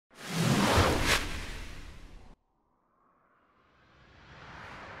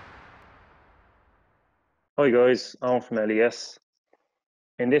Hi guys, I'm from LES.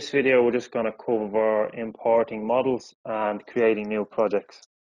 In this video we're just going to cover importing models and creating new projects.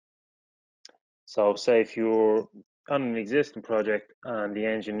 So say if you're on an existing project and the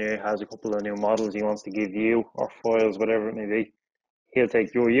engineer has a couple of new models he wants to give you, or files, whatever it may be, he'll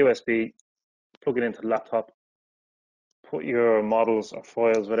take your USB, plug it into the laptop, put your models or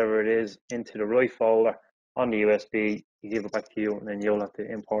files, whatever it is, into the right folder on the USB, he give it back to you, and then you'll have to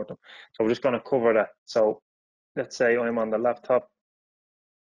import them. So we're just going to cover that. So let's say I'm on the laptop.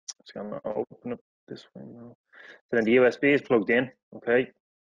 Just going to open up this one now. So then the USB is plugged in. Okay,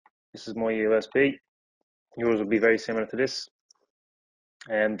 this is my USB. Yours will be very similar to this.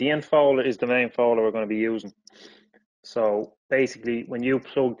 And the end folder is the main folder we're going to be using. So basically, when you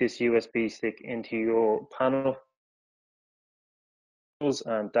plug this USB stick into your panel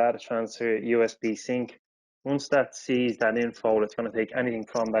and data transfer USB sync, once that sees that in folder, it's going to take anything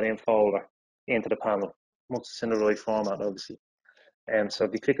from that in folder into the panel. Once it's in the right format, obviously. So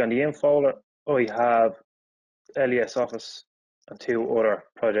if you click on the in folder, I have LES Office and two other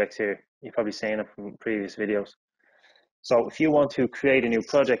projects here. You've probably seen it from previous videos. So if you want to create a new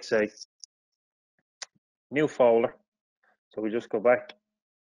project, say new folder, so we just go back.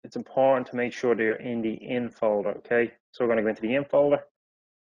 It's important to make sure they're in the in folder. Okay, so we're going to go into the in folder,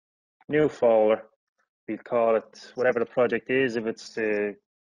 new folder. We'll call it whatever the project is, if it's the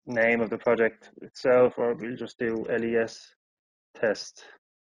name of the project itself, or we'll just do LES test,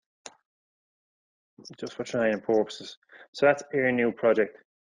 just for training purposes. So that's our new project.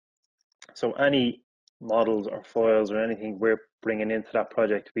 So any models or files or anything we're bringing into that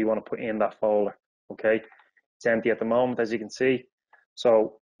project, we want to put in that folder. Okay, it's empty at the moment, as you can see.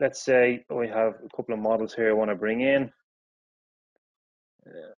 So let's say we have a couple of models here I want to bring in.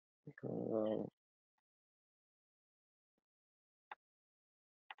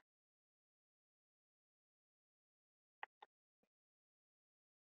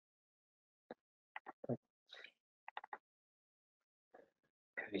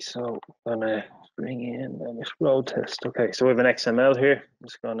 Okay, so I'm gonna bring in this road test. Okay, so we have an XML here. I'm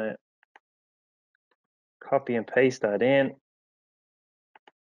just gonna copy and paste that in.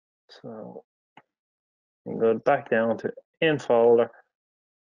 So we go back down to in folder.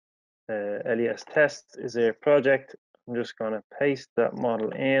 LES test is a project. I'm just gonna paste that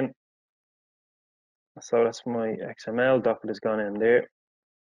model in. So that's my XML docket has gone in there.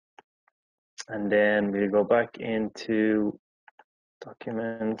 And then we'll go back into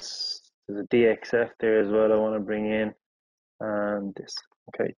documents. There's a DXF there as well I want to bring in. And this.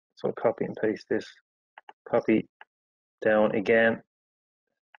 Okay, so copy and paste this. Copy down again.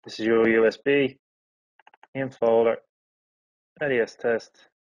 This is your USB. In folder. LES test.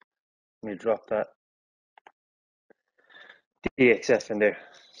 Let me drop that DXF in there.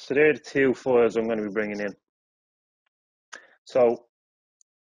 So they're the two files I'm going to be bringing in. So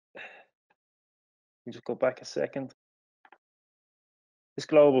you just go back a second. This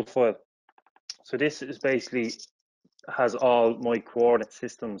global file. So this is basically has all my coordinate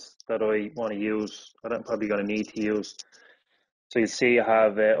systems that I want to use, that I'm probably going to need to use. So you see I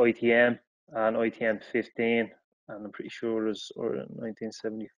have ITM and ITM 15, and I'm pretty sure there's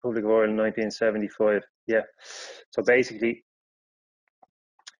 1970, Republic of Ireland 1975. Yeah. So basically,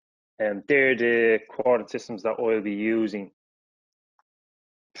 they're the coordinate systems that I'll be using.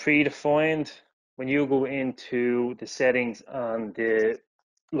 Predefined, when you go into the settings and the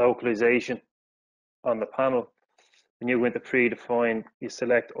localization on the panel, when you go into predefined, you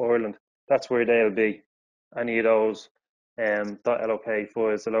select Ireland. That's where they'll be. Any of those .lok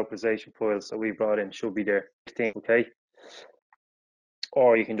files, the localization files that we brought in should be there. Okay.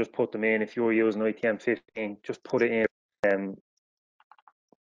 Or you can just put them in if you're using ITM 15. Just put it in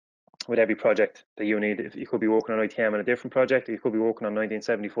with every project that you need. If you could be working on ITM in a different project, or you could be working on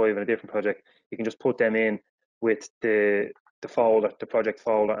 1975 in a different project, you can just put them in with the folder, the project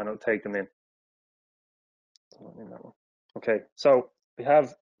folder, and it'll take them in. Okay, so we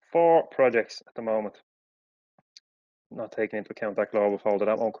have 4 projects at the moment, not taking into account that global folder.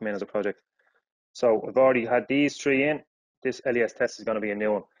 That won't come in as a project. So I've already had these 3 in. This LES test is going to be a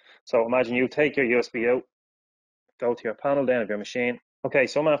new one. So imagine you take your USB out, go to your panel then of your machine. Okay,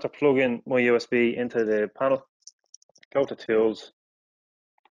 so I'm going to have to plug in my USB into the panel. Go to Tools,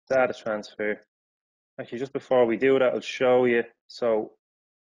 Data Transfer. Actually, just before we do that, I'll show you. So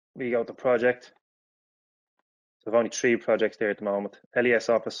we go to Project. So I've only 3 projects there at the moment. LES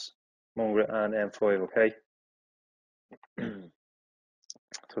Office, Mungra, and M5, okay?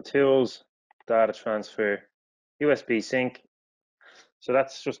 So Tools, Data Transfer, USB Sync. So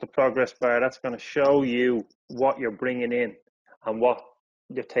that's just the progress bar. That's going to show you what you're bringing in and what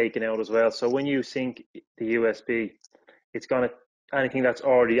you've taken out as well. So when you sync the USB, it's going to, anything that's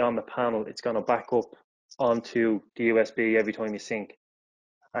already on the panel, it's going to back up onto the USB every time you sync.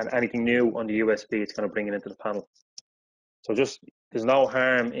 And anything new on the USB, it's going to bring it into the panel. So just, there's no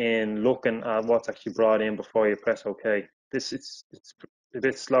harm in looking at what's actually brought in before you press OK. This, it's a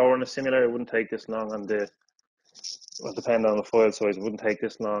bit slower on the simulator. It wouldn't take this long on the, well, depending on the file size, it wouldn't take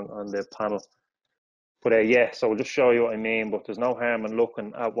this long on the panel. But yeah, so we'll just show you what I mean, but there's no harm in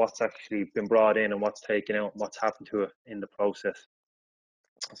looking at what's actually been brought in and what's taken out and what's happened to it in the process.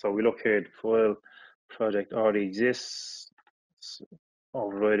 So we look here, the file project already exists.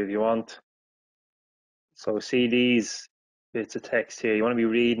 Override if you want. So see these bits of text here, you want to be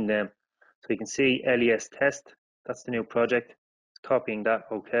reading them. So you can see LES test, that's the new project. It's copying that,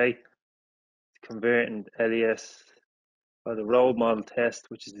 okay. It's converting LES by the road model test,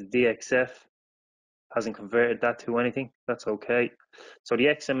 which is the DXF. Hasn't converted that to anything, that's okay. So the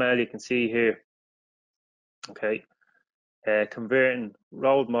XML you can see here, okay, converting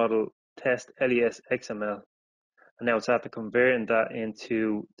road model test LES XML, and now it's after converting that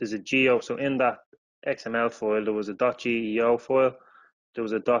into, there's a geo, so in that XML file there was a .geo file, there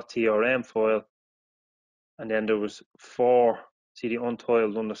was a .trm file, and then there was 4, see the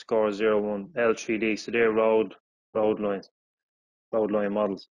untiled underscore 01 L3D, so they're road line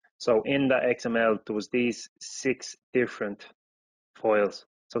models. So in that XML there was these 6 different files,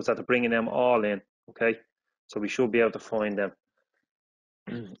 so it's after bringing them all in, okay, so we should be able to find them.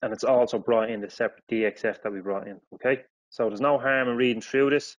 And it's also brought in the separate DXF that we brought in, okay, so there's no harm in reading through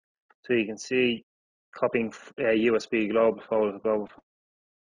this. So you can see copying USB global folder, global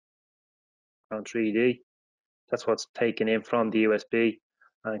on 3D, that's what's taken in from the USB,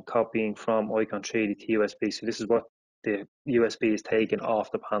 and copying from iCON 3D to USB. So this is what the USB is taken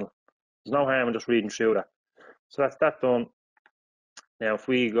off the panel. There's no harm in just reading through that. So that's that done. Now if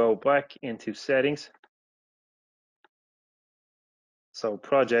we go back into settings, so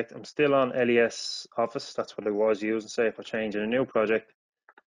project, I'm still on LES Office, that's what I was using. Say if I change in a new project,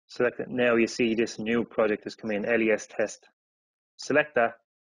 select it, now you see this new project has come in, LES test. Select that,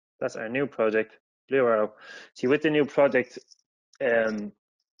 that's our new project, blue arrow. See with the new project,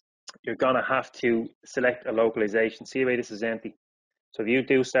 you're gonna have to select a localization. See where this is empty. So if you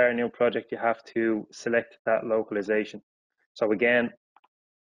do start a new project, you have to select that localization. So again,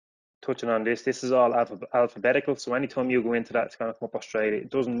 touching on this, this is all alphabetical. So anytime you go into that, it's gonna come up Australia.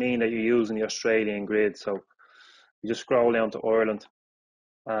 It doesn't mean that you're using the Australian grid. So you just scroll down to Ireland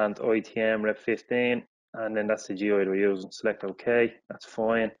and ITM rep 15, and then that's the geoid we're using. Select OK, that's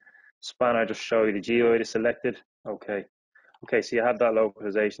fine. Spanner just show you the geoid is selected. Okay. Okay, so you have that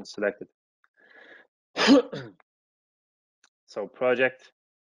localization selected. So project,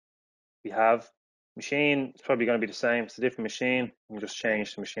 we have machine, it's probably going to be the same. It's a different machine. You just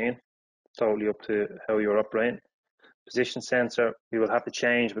change the machine. Totally up to how you're operating. Position sensor, we will have to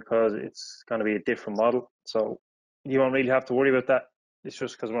change because it's going to be a different model. So you won't really have to worry about that. It's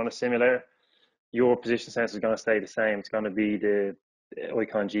just because we're on a simulator. Your position sensor is going to stay the same. It's going to be the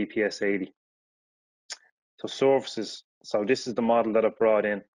iCON GPS 80. So surfaces, so this is the model that I brought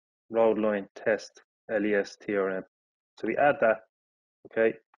in. Road line test LES TRM. So we add that,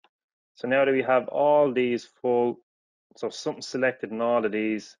 okay. So now that we have all these full, so something selected in all of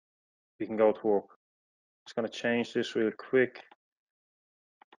these, we can go to work. Just going to change this real quick.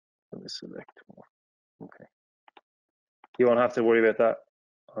 Let me select more. Okay. You won't have to worry about that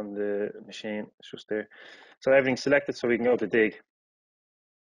on the machine. It's just there. So everything's selected, so we can go to dig.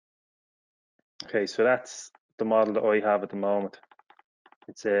 Okay, so that's the model that I have at the moment.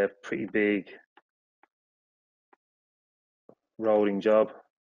 It's a pretty big roading job.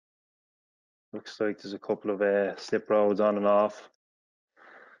 Looks like there's a couple of slip roads on and off,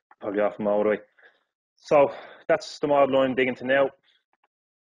 probably off the motorway. So that's the model I'm digging to now.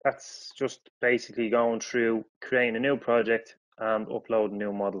 That's just basically going through creating a new project and uploading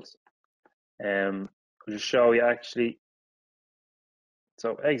new models. I'll just show you actually.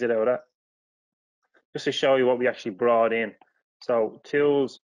 So exit out of that, just to show you what we actually brought in. So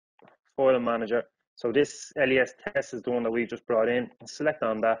tools, file manager. So this LES test is the one that we just brought in. And select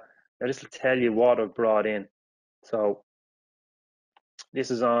on that. Now this will tell you what I've brought in. So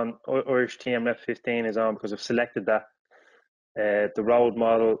this is on Irish TMF 15 is on because I've selected that. The road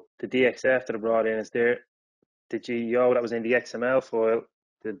model, the DXF that I brought in is there. The GEO that was in the XML file,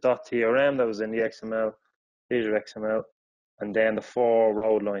 the .trm that was in the XML, visual XML, and then the 4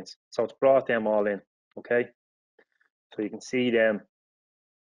 road lines. So it's brought them all in, okay? So you can see them.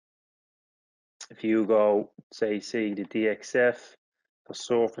 If you go, say, see the DXF, the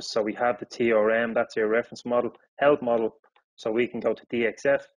surface, so we have the TRM, that's your reference model, health model. So we can go to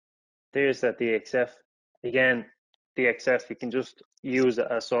DXF. There's that DXF. Again, DXF, you can just use it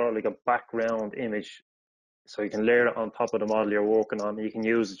as sort of like a background image. So you can layer it on top of the model you're working on. You can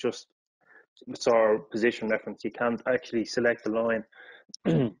use it just sort of position reference. You can't actually select a line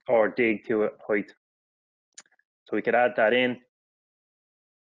or dig to it height. So we could add that in.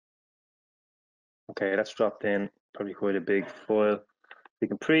 Okay, that's dropped in, probably quite a big file. We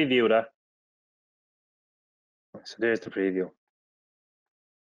can preview that. So there's the preview.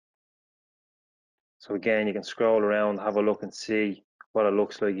 So again, you can scroll around, have a look and see what it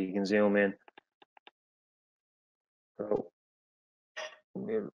looks like. You can zoom in. So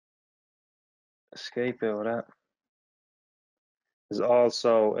we'll escape out of that. There's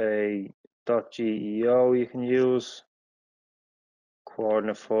also a .geo you can use,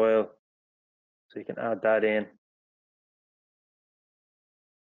 coordinate file. So you can add that in.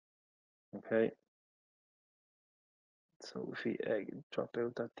 Okay. So if we drop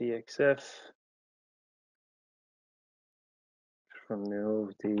out that DXF,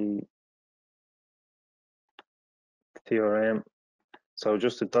 remove the TRM. So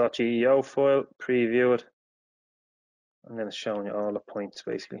just a .geo file, preview it, and then it's showing you all the points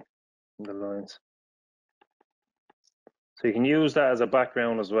basically in the lines. So you can use that as a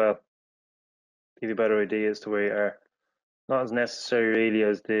background as well, give you a better idea as to where you are. Not as necessary really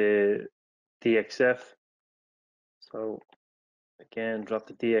as the DXF. So again, drop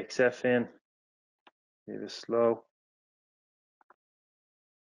the DXF in, leave it slow.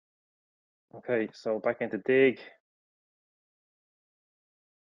 Okay, so back into dig.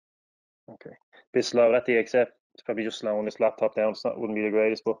 Okay, bit slow. That DXF, it's probably just slowing this laptop down. It's not, wouldn't be the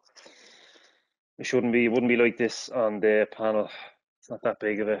greatest, but it shouldn't be. It wouldn't be like this on the panel. It's not that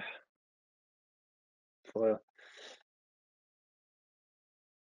big of a file.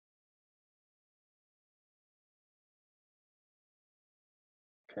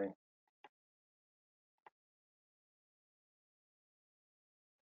 Okay.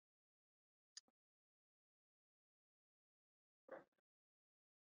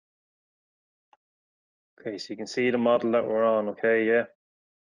 Okay, so you can see the model that we're on. Okay, yeah.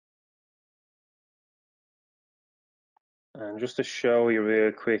 And just to show you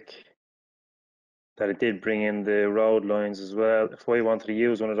real quick that it did bring in the road lines as well. If we wanted to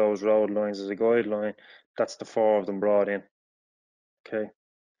use one of those road lines as a guideline, that's the 4 of them brought in. Okay,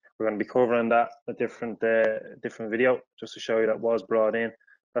 we're going to be covering that a different video just to show you that was brought in.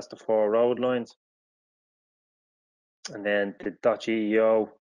 That's the 4 road lines, and then the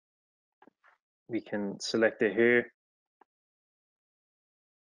 .geo, we can select it here.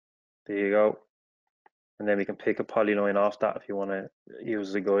 There you go, and then we can pick a polyline off that if you want to use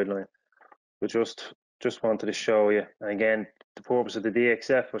as a guideline. But just wanted to show you, and again, the purpose of the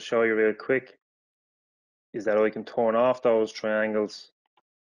DXF, I'll show you real quick, is that I can turn off those triangles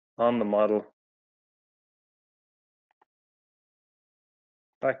on the model,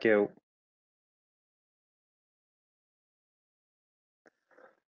 back out.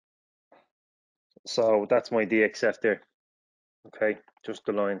 So that's my DXF there. Okay, just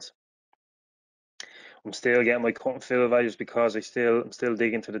the lines. I'm still getting my cut and fill values because I'm still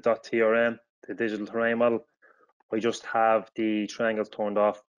digging to the .trm, the digital terrain model. I just have the triangles turned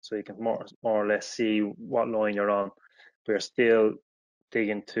off so you can more or less see what line you're on. We're still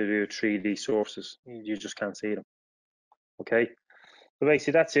digging to the 3D sources. You just can't see them. Okay, so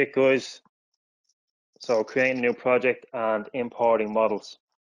basically that's it, guys. So creating a new project and importing models.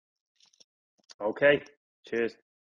 Okay, cheers.